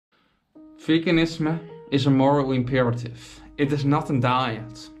Veganism is a moral imperative. It is not a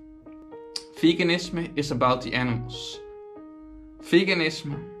diet. Veganism is about the animals.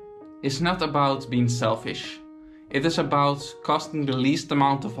 Veganism is not about being selfish. It is about causing the least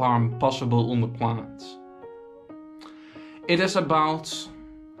amount of harm possible on the planet. It is about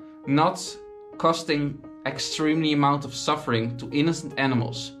not causing extremely amount of suffering to innocent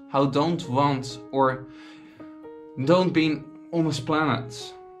animals who don't want or don't be on this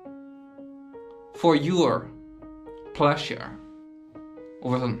planet for your pleasure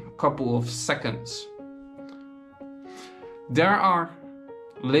over a couple of seconds. There are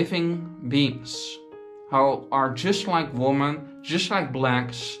living beings who are just like women, just like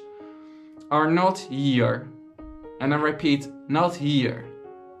blacks, are not here, and I repeat, not here,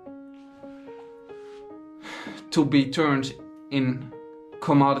 to be turned in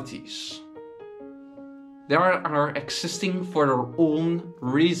commodities. They are existing for their own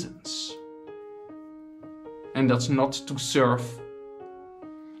reasons. And that's not to serve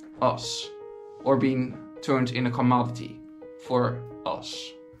us or being turned in a commodity for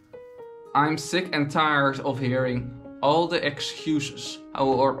us. I'm sick and tired of hearing all the excuses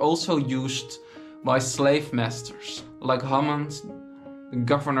who are also used by slave masters like Hammond, the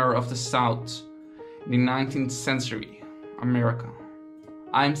governor of the South in the 19th century America.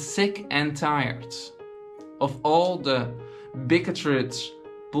 I'm sick and tired of all the bigoted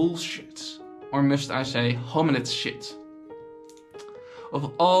bullshit, or must I say hominid shit,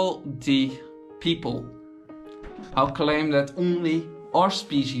 of all the people who claim that only our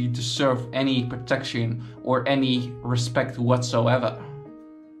species deserve any protection or any respect whatsoever.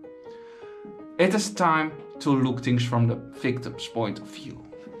 It is time to look things from the victim's point of view.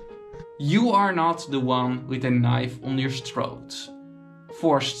 You are not the one with a knife on your throat,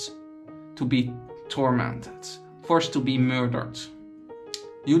 forced to be tormented, forced to be murdered.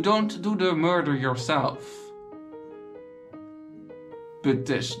 You don't do the murder yourself. But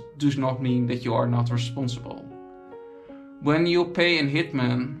this does not mean that you are not responsible. When you pay a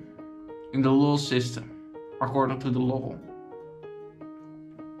hitman in the law system, according to the law,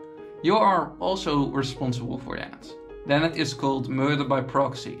 you are also responsible for that. Then it is called murder by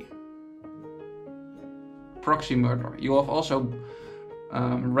proxy. Proxy murder. You have also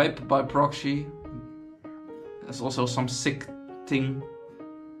rape by proxy. That's also some sick thing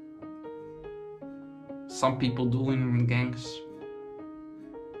some people do in gangs.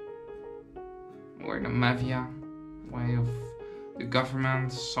 Or in the mafia way of the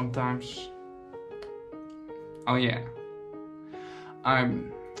government sometimes. Oh yeah.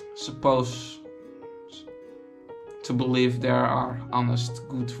 I'm supposed to believe there are honest,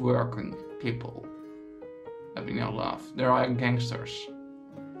 good working people that we know love. There are gangsters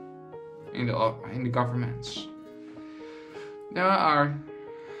in the governments. There are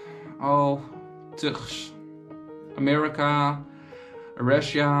thugs. America,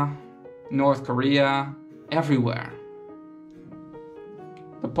 Russia, North Korea, everywhere.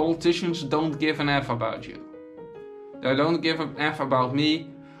 The politicians don't give an F about you. They don't give an F about me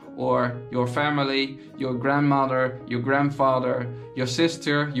or your family, your grandmother, your grandfather, your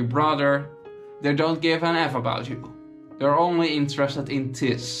sister, your brother. They don't give an F about you. They're only interested in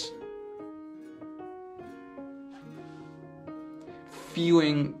this.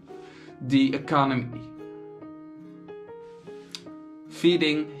 Fueling the economy.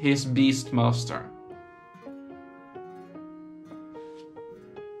 Feeding his beast master.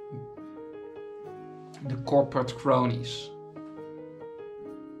 The corporate cronies.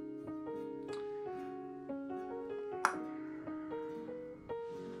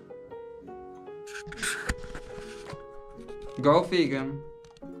 Go vegan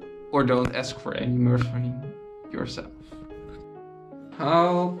or don't ask for any mercy yourself.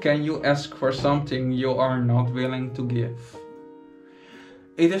 How can you ask for something you are not willing to give?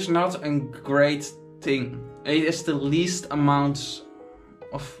 It is not a great thing. It is the least amount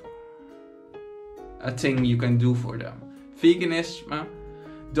of a thing you can do for them. Veganism,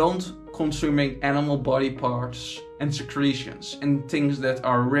 don't consuming animal body parts and secretions and things that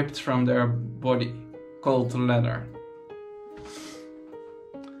are ripped from their body, called leather.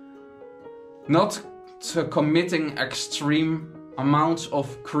 Not committing extreme amounts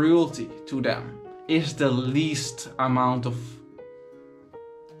of cruelty to them is the least amount of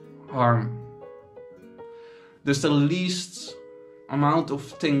harm. There's the least amount of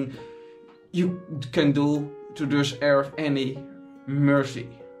thing you can do to deserve any mercy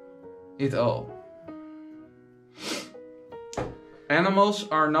at all. Animals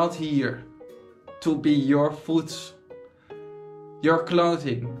are not here to be your food, your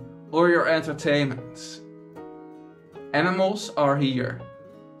clothing, or your entertainment. Animals are here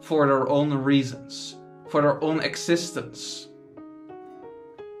for their own reasons, for their own existence,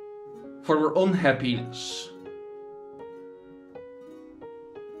 for their own happiness.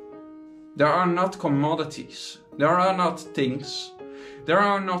 There are not commodities, there are not things, there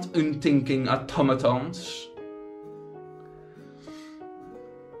are not unthinking automatons.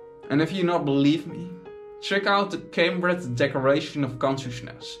 And if you not believe me, check out the Cambridge Declaration of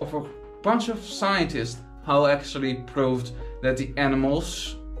Consciousness of a bunch of scientists who actually proved that the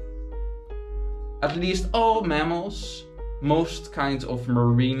animals, at least all mammals, most kinds of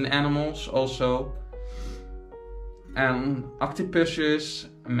marine animals also, and octopuses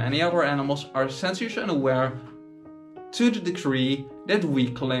and many other animals are sensuous and aware to the degree that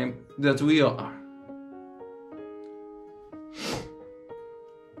we claim that we are.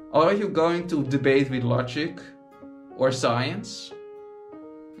 Are you going to debate with logic or science?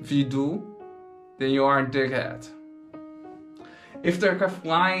 If you do, then you are a dickhead. If they're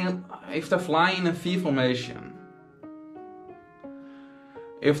flying in a V formation,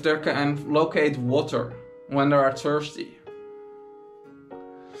 if they can locate water when they are thirsty,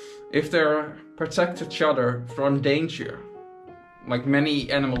 if they protect each other from danger, like many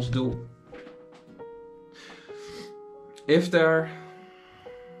animals do, if they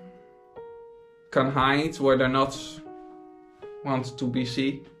can hide where they're not want to be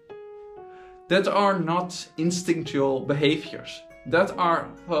seen, that are not instinctual behaviors. That are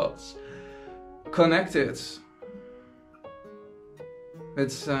thoughts connected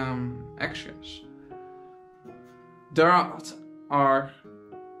with actions. That are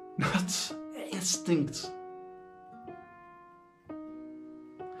not instincts.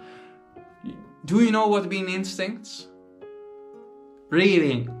 Do you know what being instincts?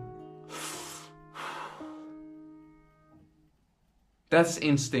 Reading. That's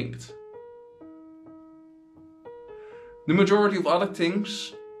instinct. The majority of other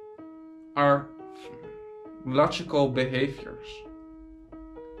things are logical behaviors.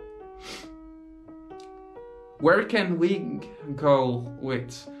 Where can we go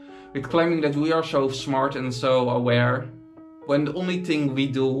with claiming that we are so smart and so aware, when the only thing we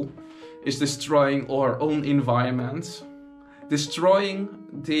do is destroying our own environment, destroying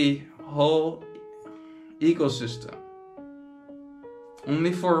the whole ecosystem,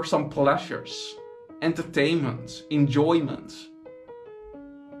 only for some pleasures, entertainment, enjoyment.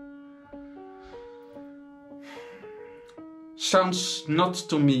 Sounds not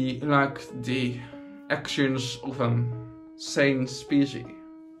to me like the actions of a sane species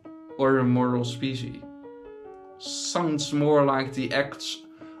or a moral species. Sounds more like the acts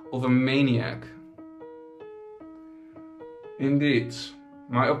of a maniac. Indeed,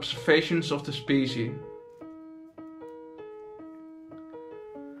 my observations of the species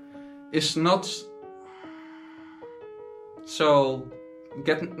is not so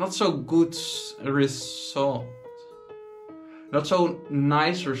good result, not so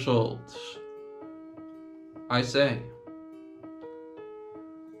nice results, I say.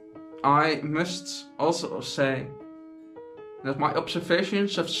 I must also say that my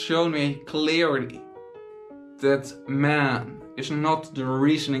observations have shown me clearly that man is not the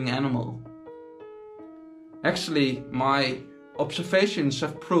reasoning animal. Actually, my observations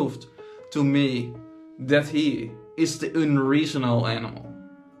have proved to me that he is the unreasonable animal.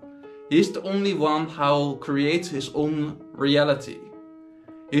 He is the only one who creates his own reality,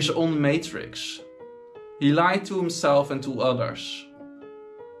 his own matrix. He lied to himself and to others.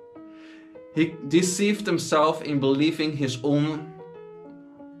 He deceived himself in believing his own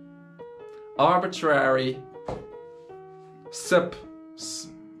arbitrary science,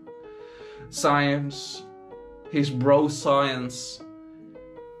 his bro science,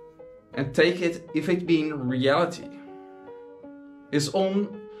 and take it if it being reality. His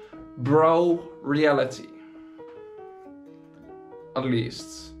own bro reality. At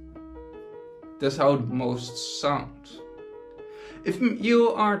least. That's how it most sounds. If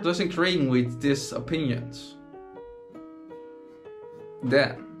you are disagreeing with these opinions,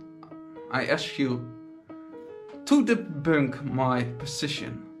 then I ask you to debunk my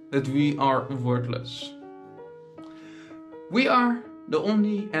position that we are worthless. We are the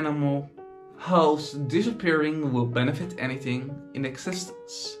only animal whose disappearing will benefit anything in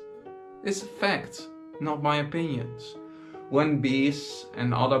existence. It's a fact, not my opinions. When bees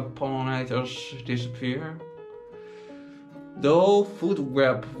and other pollinators disappear, the whole food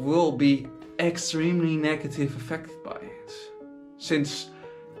web will be extremely negatively affected by it, since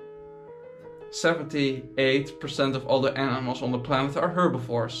 78% of all the animals on the planet are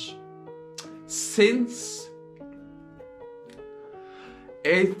herbivores. Since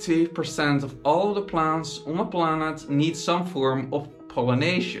 80% of all the plants on the planet need some form of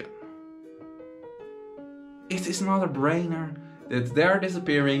pollination. It is not a brainer that their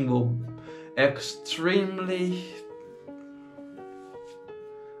disappearing will extremely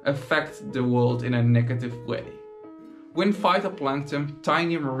affect the world in a negative way. When phytoplankton,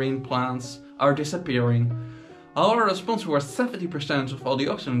 tiny marine plants, are disappearing, are responsible for 70% of all the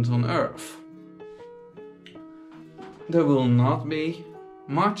oxygen on Earth. There will not be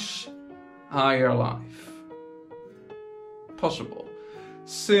much higher life possible,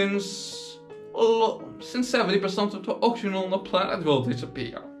 since 70% of the oxygen on the planet will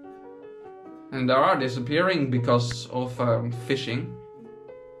disappear. And they are disappearing because of fishing,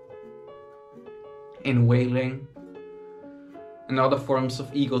 in whaling, and other forms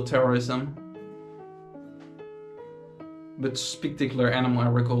of eco-terrorism. But particular animal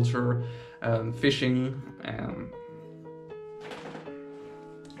agriculture, fishing,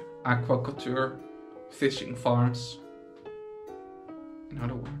 aquaculture, fishing farms, in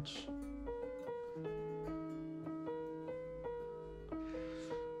other words.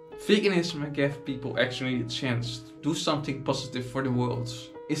 Veganism gives people actually a chance to do something positive for the world,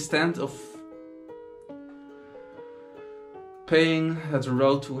 instead of paying that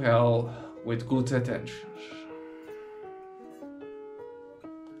road to hell with good intentions.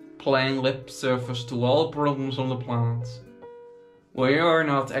 Playing lip service to all problems on the planet, where you are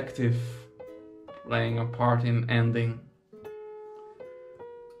not active, playing a part in ending,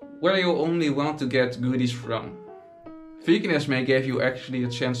 where you only want to get goodies from. Veganism may give you actually a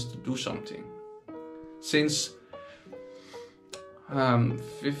chance to do something. Since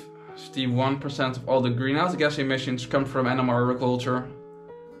 51% of all the greenhouse gas emissions come from animal agriculture,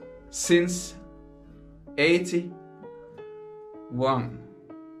 since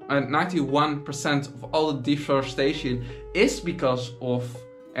 91% of all the deforestation is because of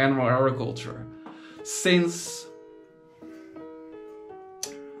animal agriculture, since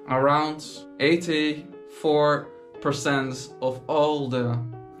around 84% of all the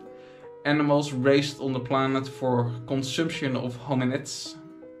animals raised on the planet for consumption of hominids,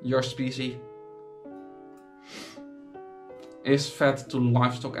 your species, is fed to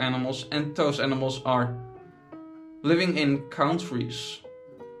livestock animals, and those animals are living in countries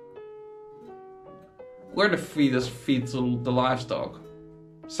where the feeders feed to the livestock.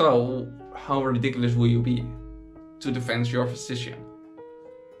 So how ridiculous will you be to defend your position?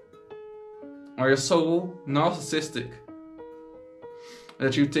 Are you so narcissistic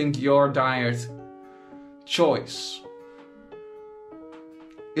that you think your diet choice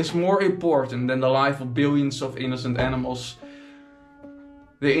is more important than the life of billions of innocent animals,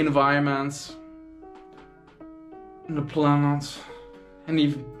 the environment, the planet, and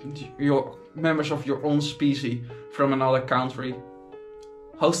even your members of your own species from another country?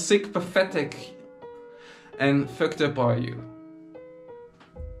 How sick, pathetic, and fucked up are you?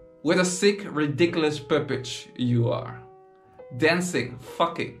 What a sick, ridiculous puppet you are. Dancing,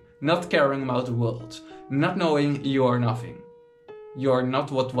 fucking, not caring about the world, not knowing you are nothing. You are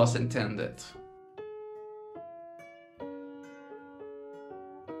not what was intended.